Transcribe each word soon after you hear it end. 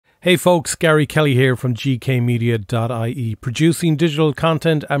Hey folks, Gary Kelly here from gkmedia.ie, producing digital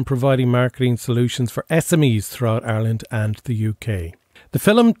content and providing marketing solutions for SMEs throughout Ireland and the UK. The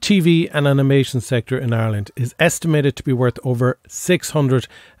film, TV and animation sector in Ireland is estimated to be worth over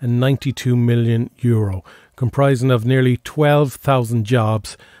 €692 million, comprising of nearly 12,000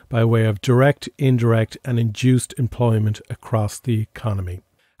 jobs by way of direct, indirect and induced employment across the economy.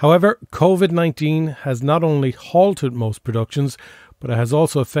 However, COVID-19 has not only halted most productions, but it has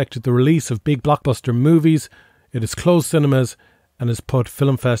also affected the release of big blockbuster movies. It has closed cinemas and has put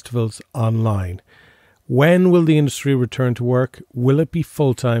film festivals online. When will the industry return to work? Will it be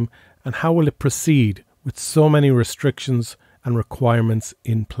full-time? And how will it proceed with so many restrictions and requirements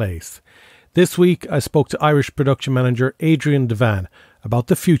in place? This week, I spoke to Irish production manager Adrian Devane about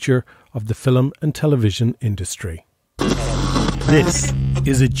the future of the film and television industry. This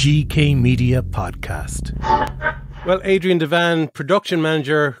is a GK Media podcast. Well, Adrian Devane, production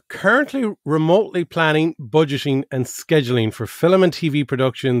manager, currently remotely planning, budgeting and scheduling for film and TV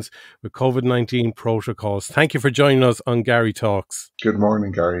productions with COVID-19 protocols. Thank you for joining us on Garry Talks. Good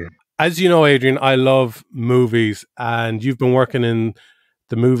morning, Gary. As you know, Adrian, I love movies, and you've been working in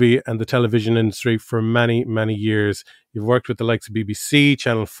the movie and the television industry for many, many years. You've worked with the likes of BBC,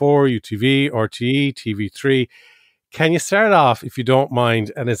 Channel 4, UTV, RTE, TV3. Can you start off, if you don't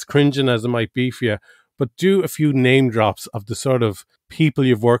mind, and as cringing as it might be for you, but do a few name drops of the sort of people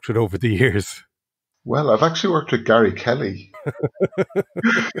you've worked with over the years? Well, I've actually worked with Garry Kelly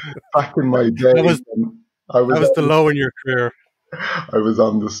back in my day. That was the low in your career. I was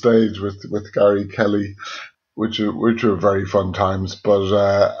on the stage with Garry Kelly, which were very fun times.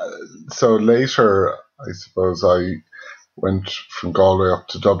 But so later, I suppose I went from Galway up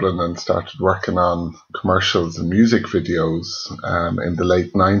to Dublin and started working on commercials and music videos in the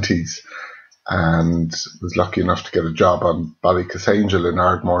late 90s. And was lucky enough to get a job on Ballykissangel in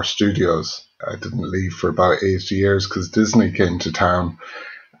Ardmore Studios. I didn't leave for about 8 years because Disney came to town,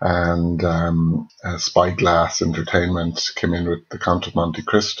 and Spyglass Entertainment came in with the Count of Monte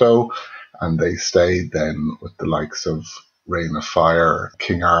Cristo, and they stayed then with the likes of Reign of Fire,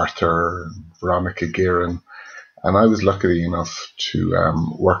 King Arthur, Veronica Guerin. And I was lucky enough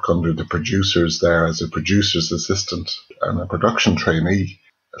to work under the producers there as a producer's assistant and a production trainee.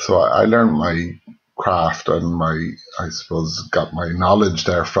 So I learned my craft and I suppose, got my knowledge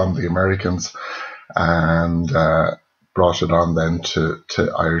there from the Americans, and brought it on then to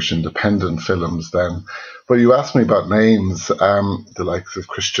Irish independent films then. But you asked me about names, the likes of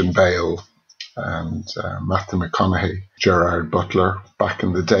Christian Bale and Matthew McConaughey, Gerard Butler, back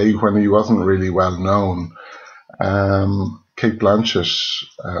in the day when he wasn't really well known. Kate Blanchett,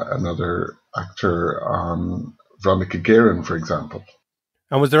 another actor on Veronica Guerin, for example.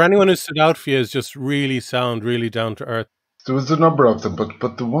 And was there anyone who stood out for you as just really sound, really down to earth? There was a number of them,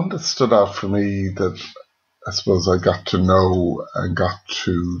 but the one that stood out for me that I suppose I got to know and got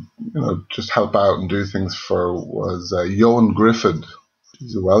to, just help out and do things for was Ewan Griffith.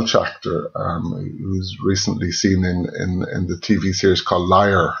 He's a Welsh actor who was recently seen in the TV series called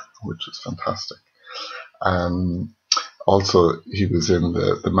Liar, which was fantastic. Also, he was in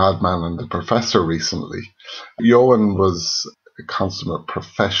the Madman and the Professor recently. Ewan was a consummate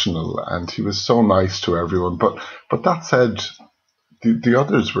professional, and he was so nice to everyone. But that said, the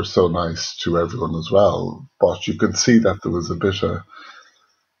others were so nice to everyone as well. But you could see that there was a bit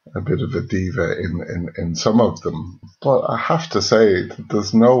of a diva in some of them. But I have to say,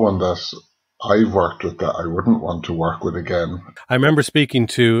 there's no one that I've worked with that I wouldn't want to work with again. I remember speaking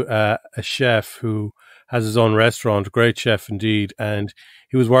to a chef who has his own restaurant, a great chef indeed, and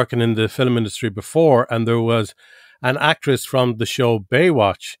he was working in the film industry before, and there was an actress from the show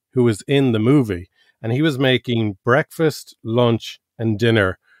Baywatch who was in the movie, and he was making breakfast, lunch and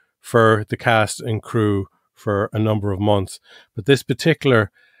dinner for the cast and crew for a number of months. But this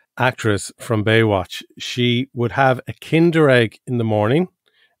particular actress from Baywatch, she would have a Kinder Egg in the morning,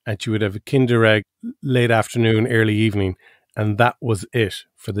 and she would have a Kinder Egg late afternoon, early evening, and that was it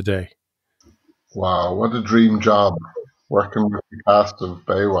for the day. Wow, what a dream job, working with the cast of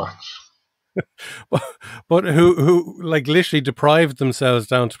Baywatch. But who like literally deprived themselves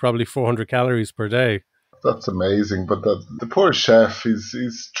down to probably 400 calories per day. That's amazing. But the poor chef,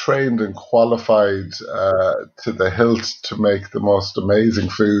 he's trained and qualified to the hilt to make the most amazing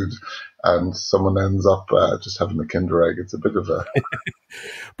food, and someone ends up just having a Kinder Egg. It's a bit of a...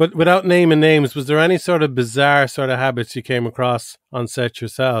 But without naming names, was there any sort of bizarre sort of habits you came across on set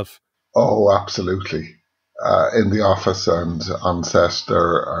yourself? Oh, absolutely. In the office and on set,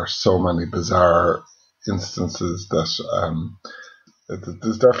 there are so many bizarre instances that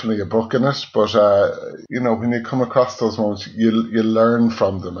There's definitely a book in it, but when you come across those moments, you learn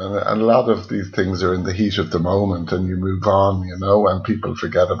from them, and a lot of these things are in the heat of the moment, and you move on, and people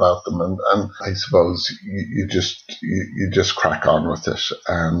forget about them, and I suppose you just crack on with it,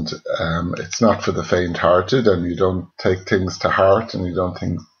 and it's not for the faint-hearted, and you don't take things to heart, and you don't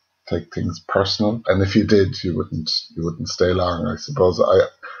take things personal, and if you did, you wouldn't stay long. I suppose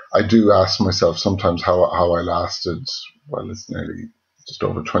I do ask myself sometimes how I lasted. Well, it's nearly just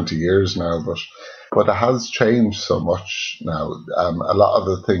over 20 years now, but it has changed so much now. A lot of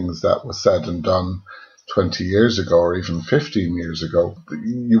the things that was said and done 20 years ago, or even 15 years ago,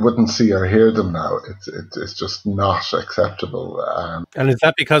 you wouldn't see or hear them now. It's just not acceptable. And is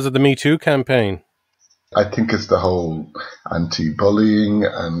that because of the Me Too campaign? I think it's the whole anti-bullying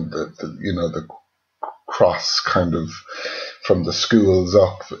and the cross kind of from the schools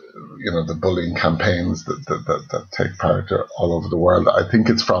up, the bullying campaigns that take part all over the world. I think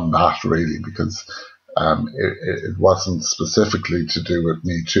it's from that really, because it wasn't specifically to do with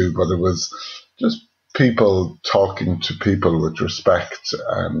Me Too, but it was just people talking to people with respect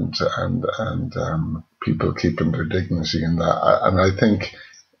and people keeping their dignity in that. And I think,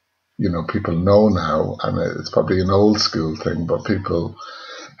 people know now, and it's probably an old school thing, but people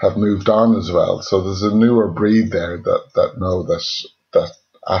have moved on as well. So there's a newer breed there that know that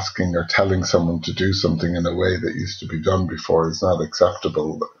asking or telling someone to do something in a way that used to be done before is not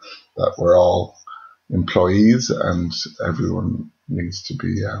acceptable, that we're all employees and everyone needs to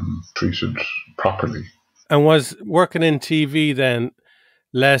be treated properly. And was working in TV then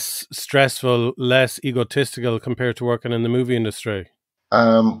less stressful, less egotistical compared to working in the movie industry?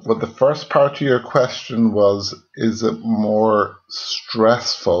 Well, the first part of your question was, is it more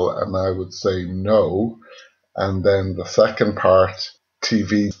stressful? And I would say no. And then the second part,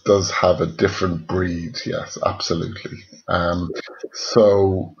 TV does have a different breed. Yes, absolutely.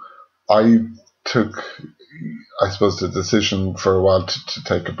 So I took, I suppose, the decision for a while to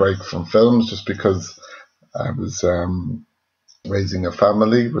take a break from films, just because I was raising a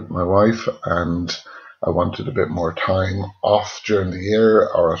family with my wife, and I wanted a bit more time off during the year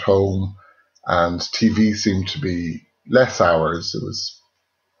or at home, and TV seemed to be less hours. It was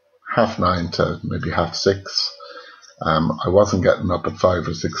 9:30 to maybe 6:30. I wasn't getting up at 5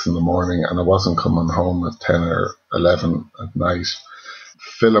 or 6 in the morning, and I wasn't coming home at 10 or 11 at night.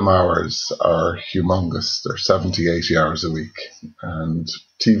 Film hours are humongous. They're 70, 80 hours a week, and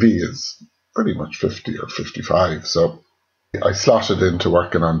TV is pretty much 50 or 55. So I slotted into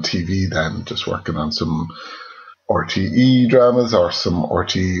working on TV then, just working on some RTE dramas or some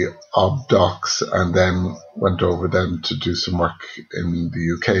RTE ob docs, and then went over then to do some work in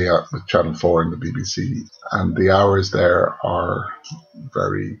the UK with Channel 4 and the BBC. And the hours there are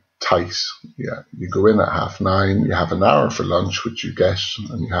very tight. Yeah, you go in at 9:30, you have an hour for lunch, which you get,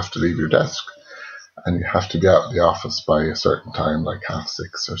 and you have to leave your desk, and you have to be out of the office by a certain time, like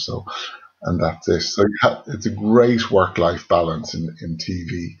 6:30 or so. And that's it. So it's a great work-life balance in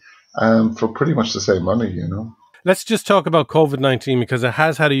TV, for pretty much the same money, Let's just talk about COVID-19, because it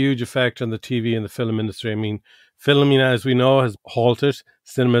has had a huge effect on the TV and the film industry. I mean, filming, as we know, has halted.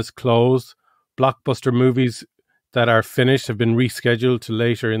 Cinemas closed. Blockbuster movies that are finished have been rescheduled to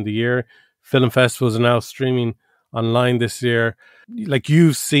later in the year. Film festivals are now streaming online this year. Like,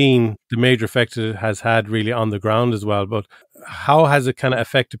 you've seen the major effect it has had really on the ground as well. But how has it kind of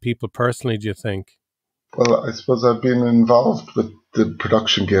affected people personally, do you think? Well, I suppose I've been involved with the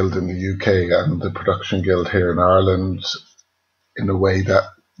Production Guild in the UK and the Production Guild here in Ireland in a way that,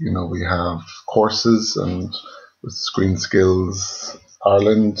 we have courses and with Screen Skills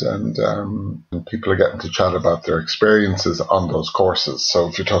Ireland, and people are getting to chat about their experiences on those courses. So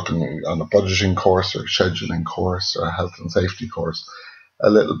if you're talking on a budgeting course or a scheduling course or a health and safety course, a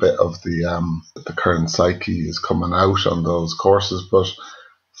little bit of the current psyche is coming out on those courses. But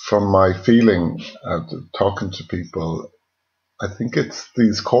from my feeling, talking to people, I think it's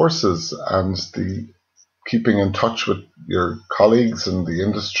these courses and the keeping in touch with your colleagues in the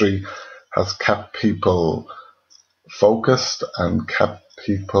industry has kept people focused and kept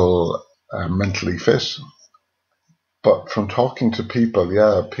people mentally fit. But from talking to people,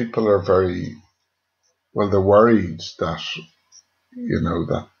 people are they're worried that,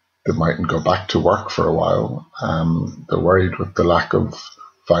 that they mightn't go back to work for a while. They're worried with the lack of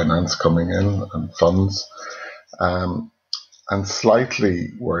finance coming in and funds, and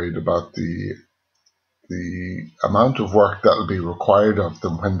slightly worried about the amount of work that will be required of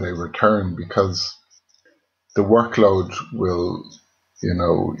them when they return, because the workload will,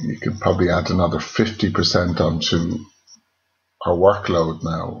 you could probably add another 50% onto our workload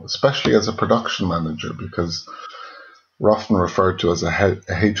now, especially as a production manager, because we're often referred to as a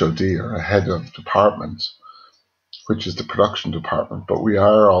HOD, or a head of department, which is the production department, but we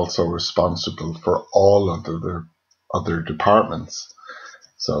are also responsible for all of the other departments.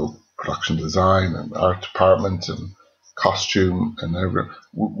 So production design and art department and costume and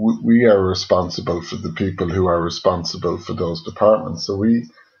we are responsible for the people who are responsible for those departments. So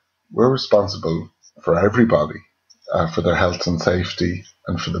we're responsible for everybody, for their health and safety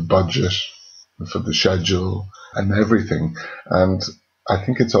and for the budget and for the schedule and everything. And I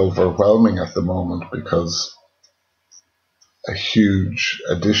think it's overwhelming at the moment because a huge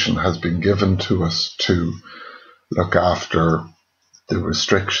addition has been given to us to look after the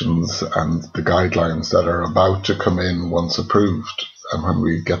restrictions and the guidelines that are about to come in once approved and when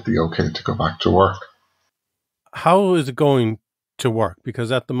we get the okay to go back to work. How is it going to work?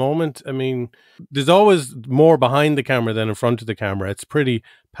 Because at the moment, I mean, there's always more behind the camera than in front of the camera. It's pretty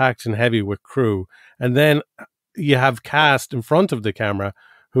packed and heavy with crew. And then you have cast in front of the camera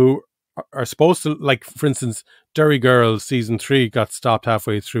who are supposed to, like, for instance, Derry Girls season 3 got stopped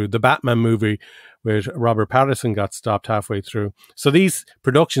halfway through. The Batman movie with Robert Pattinson got stopped halfway through. So these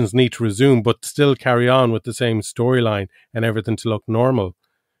productions need to resume, but still carry on with the same storyline and everything to look normal.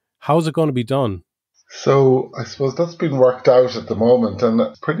 How's it going to be done? So I suppose that's been worked out at the moment, and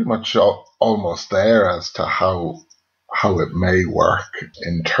it's pretty much almost there as to how it may work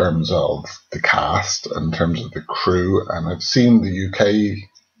in terms of the cast, in terms of the crew. And I've seen the UK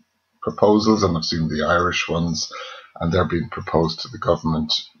proposals and I've seen the Irish ones, and they're being proposed to the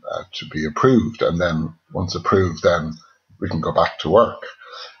government to be approved. And then once approved, then we can go back to work.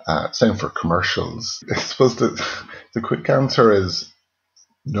 Same for commercials. I suppose the quick answer is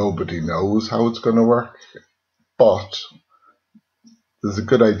nobody knows how it's going to work, but there's a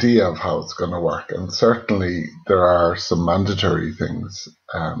good idea of how it's going to work. And certainly there are some mandatory things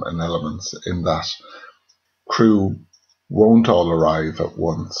and elements in that. Crew won't all arrive at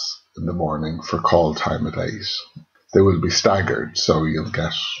once in the morning for call time at 8. They will be staggered, so you'll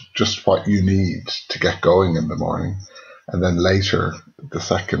get just what you need to get going in the morning. And then later, the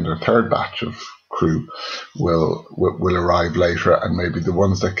second or third batch of crew will arrive later, and maybe the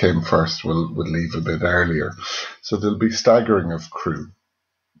ones that came first will leave a bit earlier. So there'll be staggering of crew.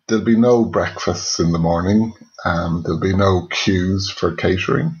 There'll be no breakfasts in the morning. There'll be no queues for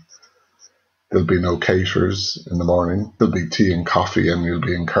catering. There'll be no caterers in the morning. There'll be tea and coffee, and you'll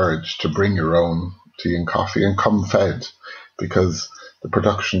be encouraged to bring your own tea and coffee and come fed, because the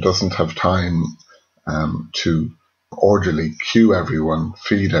production doesn't have time to orderly queue everyone,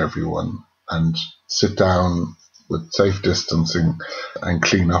 feed everyone, and sit down with safe distancing and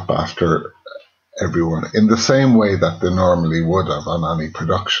clean up after everyone in the same way that they normally would have on any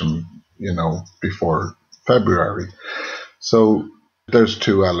production, before February. So there's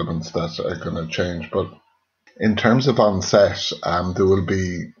two elements that are going to change. But in terms of on set, there will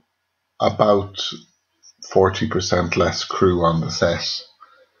be about 40% less crew on the set.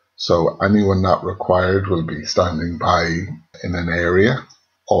 So anyone not required will be standing by in an area,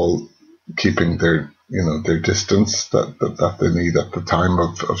 all keeping their distance that they need at the time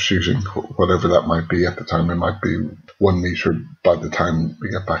of shooting, whatever that might be at the time. It might be 1 meter by the time we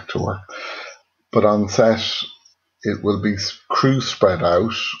get back to work. But on set, it will be crew spread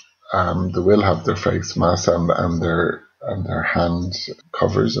out. They will have their face masks and their hand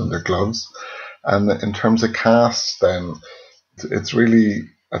covers and their gloves. And in terms of cast, then it's really,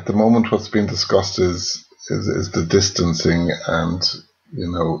 at the moment, what's being discussed is the distancing and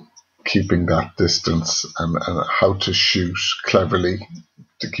keeping that distance and how to shoot cleverly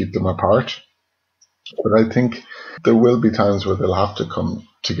to keep them apart. But I think there will be times where they'll have to come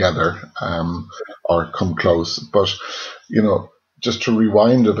together or come close. But, just to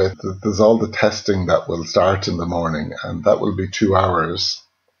rewind a bit, there's all the testing that will start in the morning, and that will be 2 hours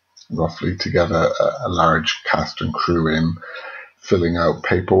roughly to get a large cast and crew in, filling out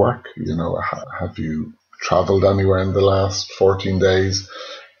paperwork. Have you travelled anywhere in the last 14 days?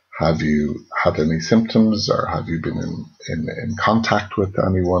 Have you had any symptoms, or have you been in contact with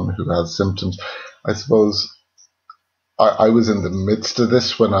anyone who has symptoms? I suppose I was in the midst of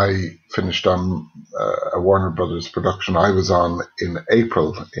this when I finished on a Warner Brothers production I was on in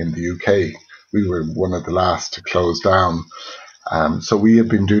April in the UK. We were one of the last to close down. So we had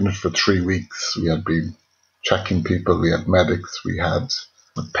been doing it for 3 weeks. We had been checking people. We had medics. We had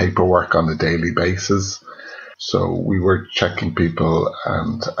paperwork on a daily basis. So we were checking people,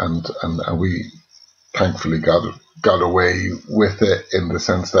 and we thankfully got away with it in the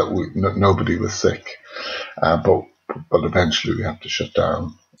sense that nobody was sick. But eventually we had to shut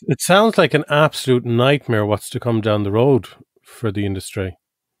down. It sounds like an absolute nightmare what's to come down the road for the industry.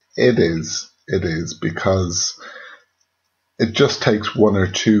 It is because it just takes one or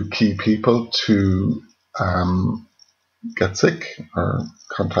two key people to get sick or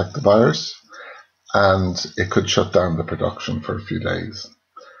contract the virus, and it could shut down the production for a few days.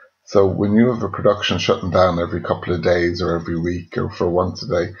 So when you have a production shutting down every couple of days or every week or for once a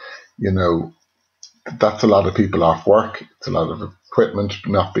day, that's a lot of people off work. It's a lot of equipment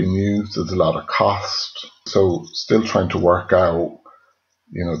not being used. There's a lot of cost. So still trying to work out,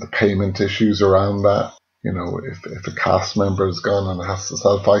 the payment issues around that. If a cast member is gone and has to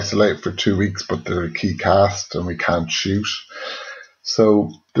self-isolate for 2 weeks, but they're a key cast and we can't shoot.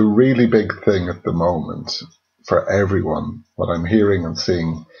 So the really big thing at the moment for everyone, what I'm hearing and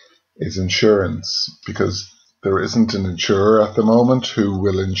seeing, is insurance, because there isn't an insurer at the moment who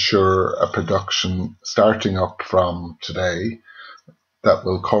will insure a production starting up from today that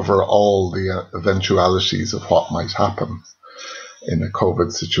will cover all the eventualities of what might happen in a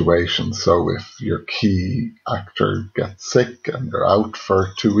COVID situation. So if your key actor gets sick and they're out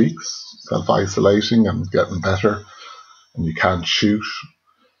for 2 weeks, self-isolating and getting better, and you can't shoot,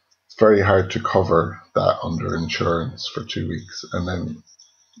 it's very hard to cover that under insurance for 2 weeks. And then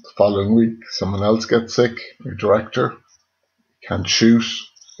the following week, someone else gets sick, your director can't shoot,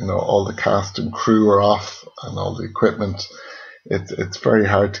 all the cast and crew are off and all the equipment. It's very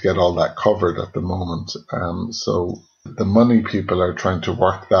hard to get all that covered at the moment. So the money people are trying to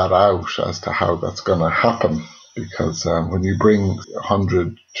work that out as to how that's going to happen, because when you bring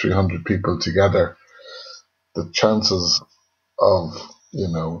 100, 300 people together, the chances of,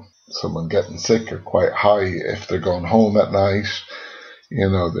 someone getting sick are quite high if they're going home at night.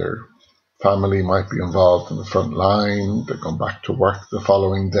 Their family might be involved in the front line. They're going back to work the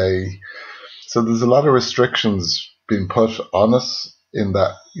following day. So there's a lot of restrictions being put on us in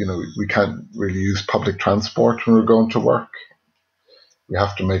that, we can't really use public transport when we're going to work. We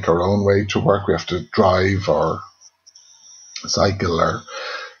have to make our own way to work. We have to drive or cycle,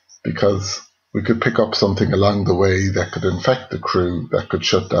 because we could pick up something along the way that could infect the crew, that could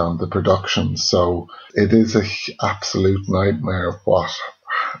shut down the production. So it is an absolute nightmare of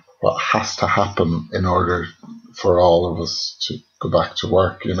what has to happen in order for all of us to go back to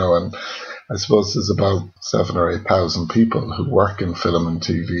work, and I suppose there's about 7,000 or 8,000 people who work in film and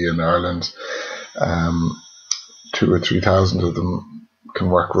TV in Ireland. 2,000 or 3,000 of them can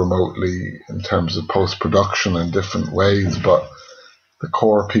work remotely in terms of post-production in different ways, but the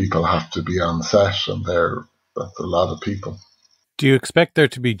core people have to be on set, and that's a lot of people. Do you expect there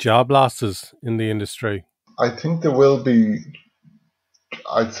to be job losses in the industry? I think there will be,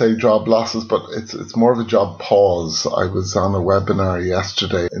 I'd say, job losses, but it's more of a job pause. I was on a webinar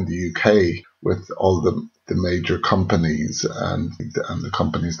yesterday in the UK with all the major companies and the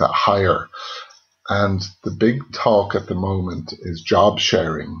companies that hire. And the big talk at the moment is job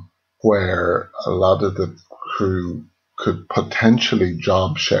sharing, where a lot of the crew could potentially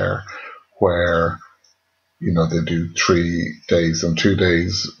job share, where, they do 3 days and 2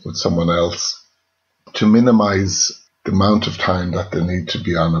 days with someone else to minimize the amount of time that they need to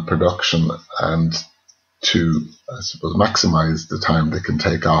be on a production, and to, I suppose, maximize the time they can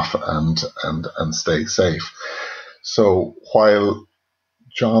take off and stay safe. So while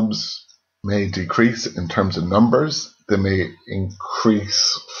jobs may decrease in terms of numbers, they may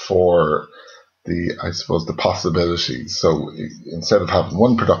increase for the possibilities. So instead of having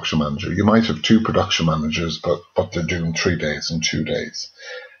one production manager, you might have 2 production managers, but they're doing 3 days and 2 days.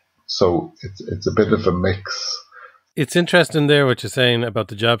 So it's a bit of a mix. It's interesting there what you're saying about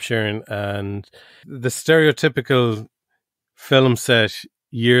the job sharing, and the stereotypical film set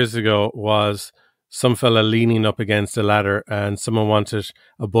years ago was some fella leaning up against a ladder and someone wanted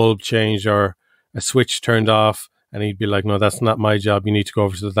a bulb changed or a switch turned off, and he'd be like, no, that's not my job. You need to go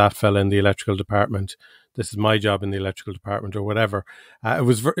over to that fella in the electrical department. This is my job in the electrical department, or whatever. It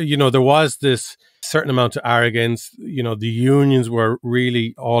was, there was this certain amount of arrogance. The unions were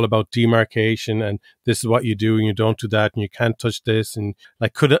really all about demarcation, and this is what you do and you don't do that, and you can't touch this. And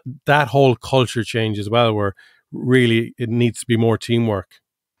could that whole culture change as well, where really it needs to be more teamwork?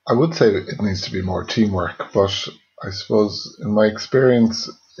 I would say it needs to be more teamwork, but I suppose in my experience,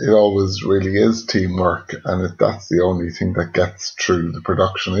 it always really is teamwork, and that's the only thing that gets through the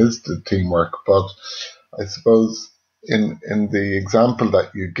production is the teamwork. But I suppose in the example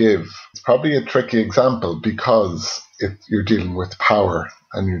that you give, it's probably a tricky example because you're dealing with power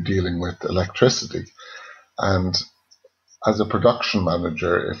and you're dealing with electricity. And as a production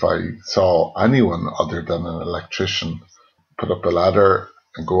manager, if I saw anyone other than an electrician put up a ladder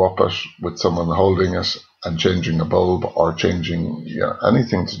and go up it with someone holding it and changing a bulb or changing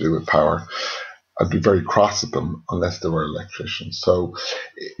anything to do with power, I'd be very cross at them unless they were electricians. So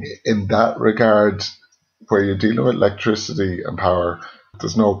in that regard, where you're dealing with electricity and power,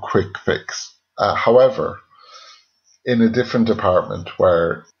 there's no quick fix. However, in a different department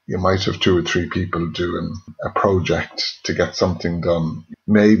where you might have 2 or 3 people doing a project to get something done,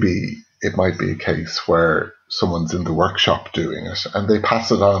 maybe it might be a case where someone's in the workshop doing it and they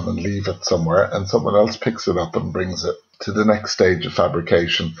pass it on and leave it somewhere, and someone else picks it up and brings it to the next stage of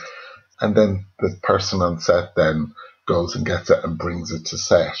fabrication. And then the person on set then goes and gets it and brings it to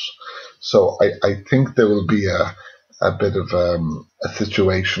set. So I think there will be a bit of a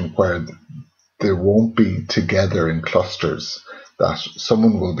situation where they won't be together in clusters, that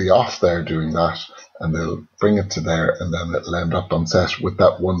someone will be off there doing that and they'll bring it to there, and then it'll end up on set with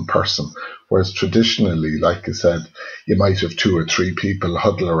that one person. Whereas traditionally, like I said, you might have 2 or 3 people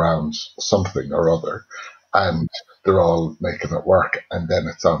huddle around something or other and they're all making it work, and then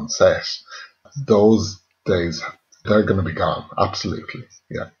it's on set. Those days, they're going to be gone. Absolutely.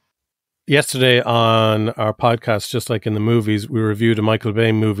 Yeah. Yesterday on our podcast, just like in the movies, we reviewed a Michael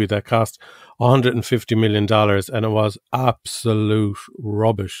Bay movie that cost $150 million and it was absolute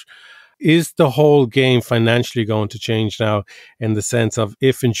rubbish. Is the whole game financially going to change now, in the sense of,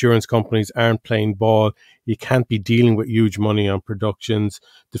 if insurance companies aren't playing ball, you can't be dealing with huge money on productions?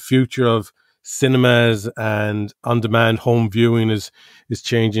 The future of cinemas and on-demand home viewing is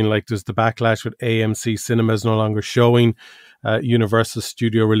changing. Like, there's the backlash with AMC cinemas no longer showing Universal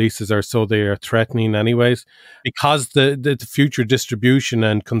Studio releases, or so they are threatening anyways. Because the future distribution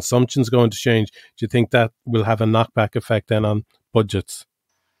and consumption is going to change, do you think that will have a knockback effect then on budgets?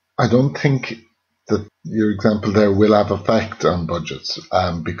 I don't think that your example there will have effect on budgets,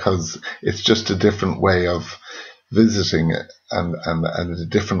 because it's just a different way of visiting it and a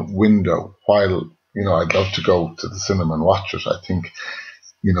different window. While, I'd love to go to the cinema and watch it, I think,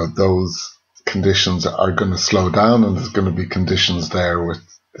 those conditions are going to slow down, and there's going to be conditions there with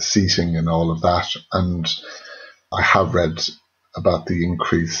seating and all of that. And I have read about the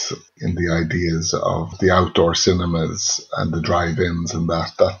increase in the ideas of the outdoor cinemas and the drive-ins, and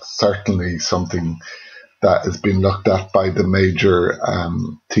that's certainly something that has been looked at by the major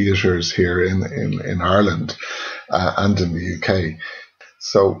theatres here in Ireland and in the UK.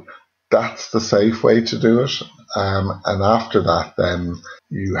 So that's the safe way to do it. And after that, then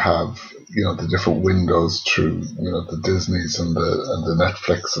you have, the different windows through, the Disneys and the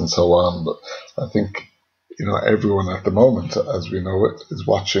Netflix and so on. But I think, everyone at the moment, as we know it, is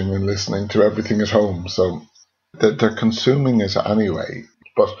watching and listening to everything at home. So they're consuming it anyway.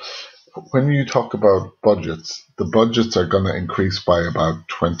 But when you talk about budgets, the budgets are going to increase by about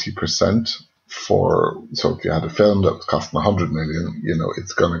 20%. So if you had a film that was costing 100 million,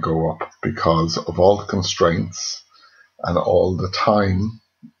 it's going to go up because of all the constraints and all the time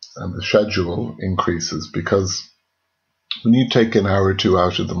and the schedule increases. Because when you take an hour or 2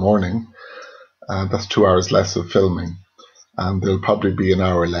 out of the morning, that's 2 hours less of filming, and there'll probably be an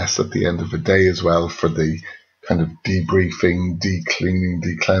hour less at the end of the day as well for the kind of debriefing, de-cleaning,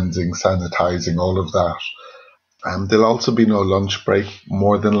 de-cleansing, sanitizing, all of that. And there'll also be no lunch break,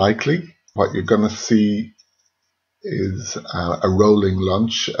 more than likely. What you're going to see is a rolling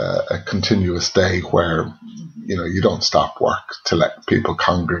lunch, a continuous day where, you don't stop work to let people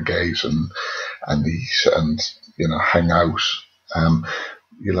congregate and eat and, hang out.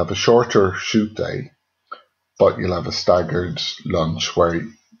 You'll have a shorter shoot day, but you'll have a staggered lunch where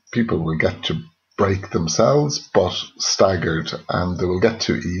people will get to break themselves, but staggered, and they will get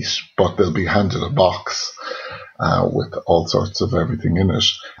to eat, but they'll be handed a box with all sorts of everything in it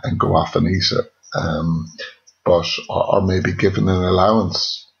and go off and eat it. Or maybe given an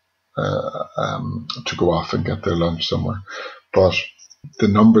allowance to go off and get their lunch somewhere. But the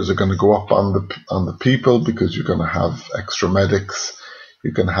numbers are going to go up on the people, because you're going to have extra medics.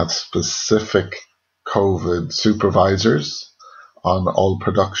 You're going to have specific COVID supervisors on all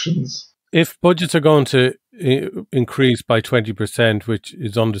productions. If budgets are going to increase by 20%, which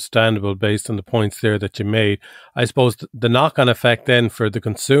is understandable based on the points there that you made, I suppose the knock-on effect then for the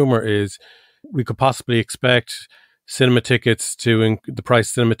consumer is we could possibly expect the price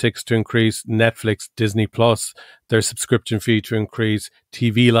of cinema tickets to increase, Netflix, Disney Plus, their subscription fee to increase,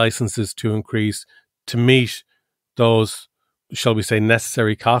 TV licenses to increase, to meet those, shall we say,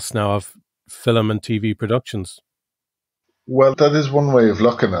 necessary costs now of film and TV productions. Well, that is one way of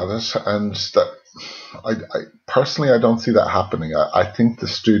looking at it, and that I personally, I don't see that happening. I think the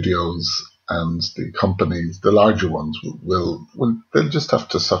studios and the companies, the larger ones, they'll just have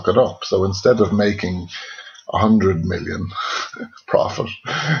to suck it up. So instead of making 100 million profit,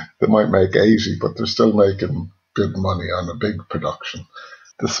 they might make 80, but they're still making good money on a big production.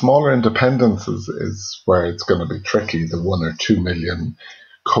 The smaller independents is where it's going to be tricky, the 1 or 2 million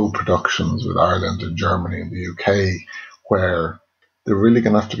co-productions with Ireland and Germany and the UK, where they're really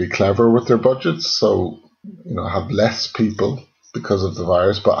going to have to be clever with their budgets. So, have less people because of the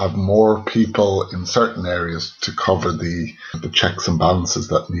virus, but have more people in certain areas to cover the checks and balances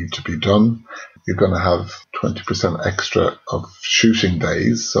that need to be done. You're going to have 20% extra of shooting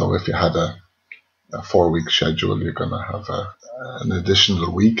days. So if you had a 4-week schedule, you're going to have an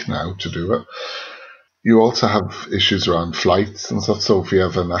additional week now to do it. You also have issues around flights and stuff. So if you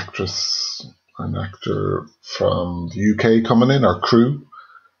have an actor from the UK coming in, or crew,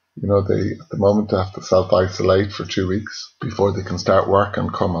 they at the moment they have to self-isolate for 2 weeks before they can start work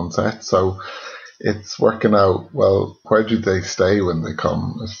and come on set. So it's working out, well, where do they stay when they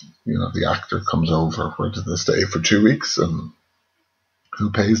come? If, the actor comes over, where do they stay for 2 weeks? And who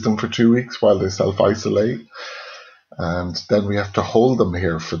pays them for 2 weeks while they self-isolate? And then we have to hold them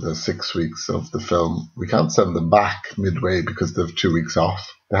here for the 6 weeks of the film. We can't send them back midway because they have 2 weeks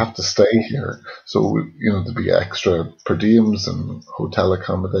off. They have to stay here. So, there'll be extra per diems and hotel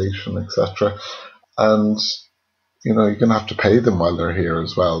accommodation, etc. And, you're going to have to pay them while they're here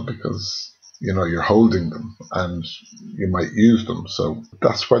as well, because, you're holding them and you might use them. So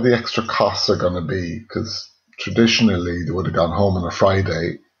that's where the extra costs are going to be, because traditionally they would have gone home on a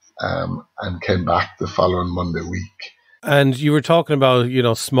Friday and came back the following Monday week. And you were talking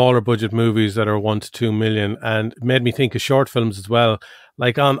about, smaller budget movies that are 1 to 2 million, and it made me think of short films as well.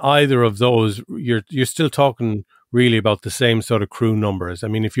 Like on either of those, you're still talking really about the same sort of crew numbers. I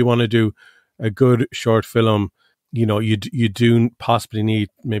mean, if you want to do a good short film, you do possibly need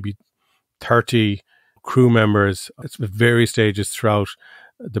maybe 30 crew members at various stages throughout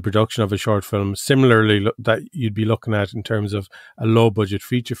the production of a short film, similarly that you'd be looking at in terms of a low budget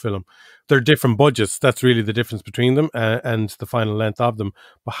feature film. They're different budgets. That's really the difference between them and the final length of them.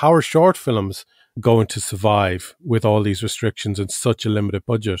 But how are short films going to survive with all these restrictions and such a limited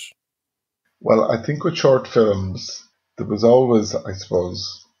budget? Well, I think with short films, there was always, I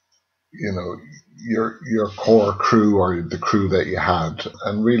suppose, your core crew, or the crew that you had,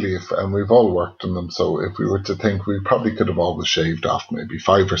 and really, and we've all worked on them. So if we were to think, we probably could have always shaved off maybe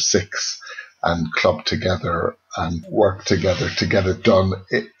 5 or 6 and clubbed together and worked together to get it done.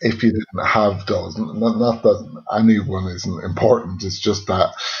 If you didn't have those, not that anyone isn't important, it's just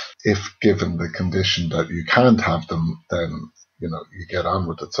that if given the condition that you can't have them, then you get on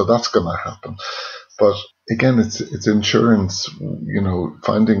with it. So that's going to happen. But again, it's insurance,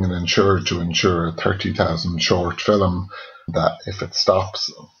 finding an insurer to insure a 30,000 short film that if it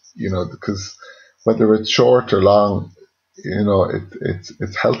stops, because whether it's short or long,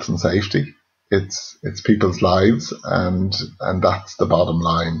 it's health and safety. It's people's lives, and that's the bottom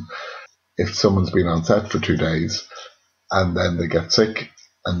line. If someone's been on set for 2 days and then they get sick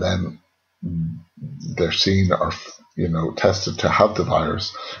and then they're seen or, tested to have the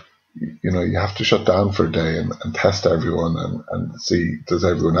virus, you have to shut down for a day and test everyone and see, does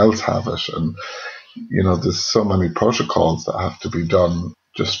everyone else have it? And, there's so many protocols that have to be done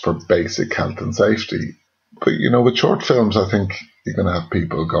just for basic health and safety. But, with short films, I think you're going to have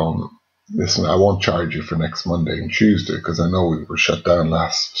people going, listen, I won't charge you for next Monday and Tuesday because I know we were shut down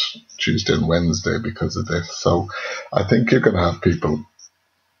last Tuesday and Wednesday because of this. So I think you're going to have people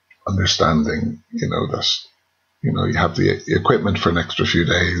understanding, that you have the equipment for an extra few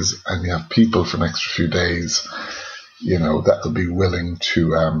days and you have people for an extra few days, that will be willing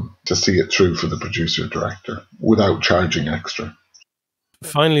to see it through for the producer director without charging extra.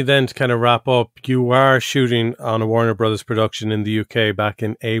 Finally, then, to kind of wrap up, you are shooting on a Warner Brothers production in the UK back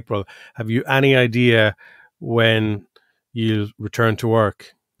in April. Have you any idea when you'll return to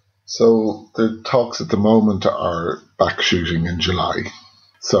work? So the talks at the moment are back shooting in July.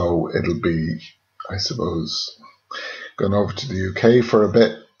 So it'll be, I suppose, going over to the UK for a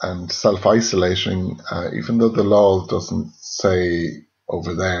bit and self-isolating, even though the law doesn't say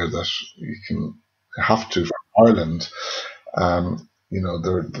over there that you have to from Ireland.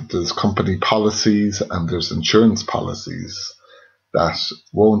 There's company policies and there's insurance policies that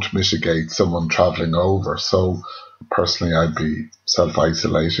won't mitigate someone travelling over. So personally, I'd be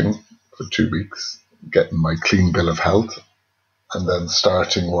self-isolating for 2 weeks, getting my clean bill of health, and then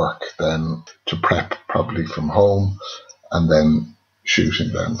starting work then to prep probably from home, and then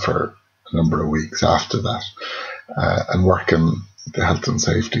shooting then for a number of weeks after that, and working the health and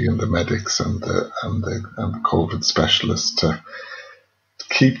safety and the medics and the COVID specialists to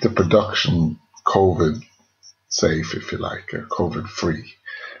keep the production COVID safe, if you like, or COVID free.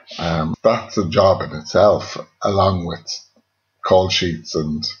 That's a job in itself, along with call sheets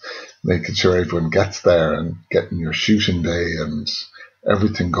and making sure everyone gets there and getting your shooting day and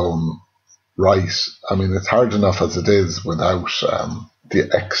everything going right. I mean, it's hard enough as it is without the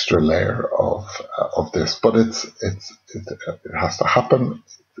extra layer of this. But it has to happen.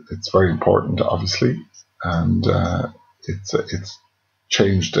 It's very important, obviously, and it's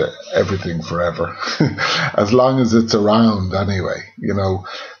changed everything forever. As long as it's around, anyway.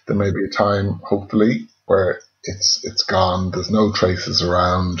 There may be a time, hopefully, where it's gone. There's no traces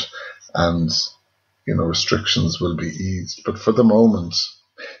around, and restrictions will be eased. But for the moment,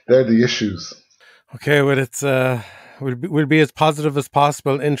 they're the issues. Okay, well, it's we'll be as positive as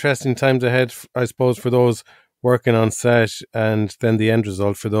possible. Interesting times ahead, I suppose, for those working on set, and then the end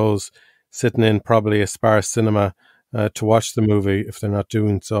result for those sitting in probably a sparse cinema to watch the movie if they're not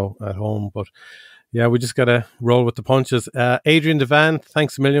doing so at home. But yeah, we just got to roll with the punches. Adrian Devane,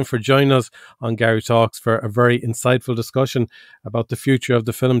 thanks a million for joining us on Garry Talks for a very insightful discussion about the future of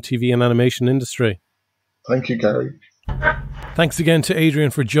the film, TV and animation industry. Thank you, Garry. Thanks again to Adrian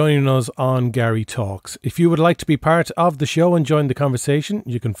for joining us on Garry Talks. If you would like to be part of the show and join the conversation,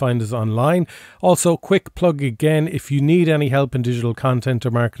 you can find us online. Also, quick plug again, if you need any help in digital content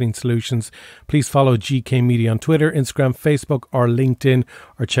or marketing solutions, please follow GK Media on Twitter, Instagram, Facebook or LinkedIn,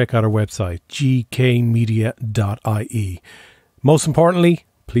 or check out our website, gkmedia.ie. Most importantly,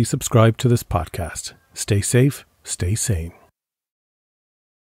 please subscribe to this podcast. Stay safe, stay sane.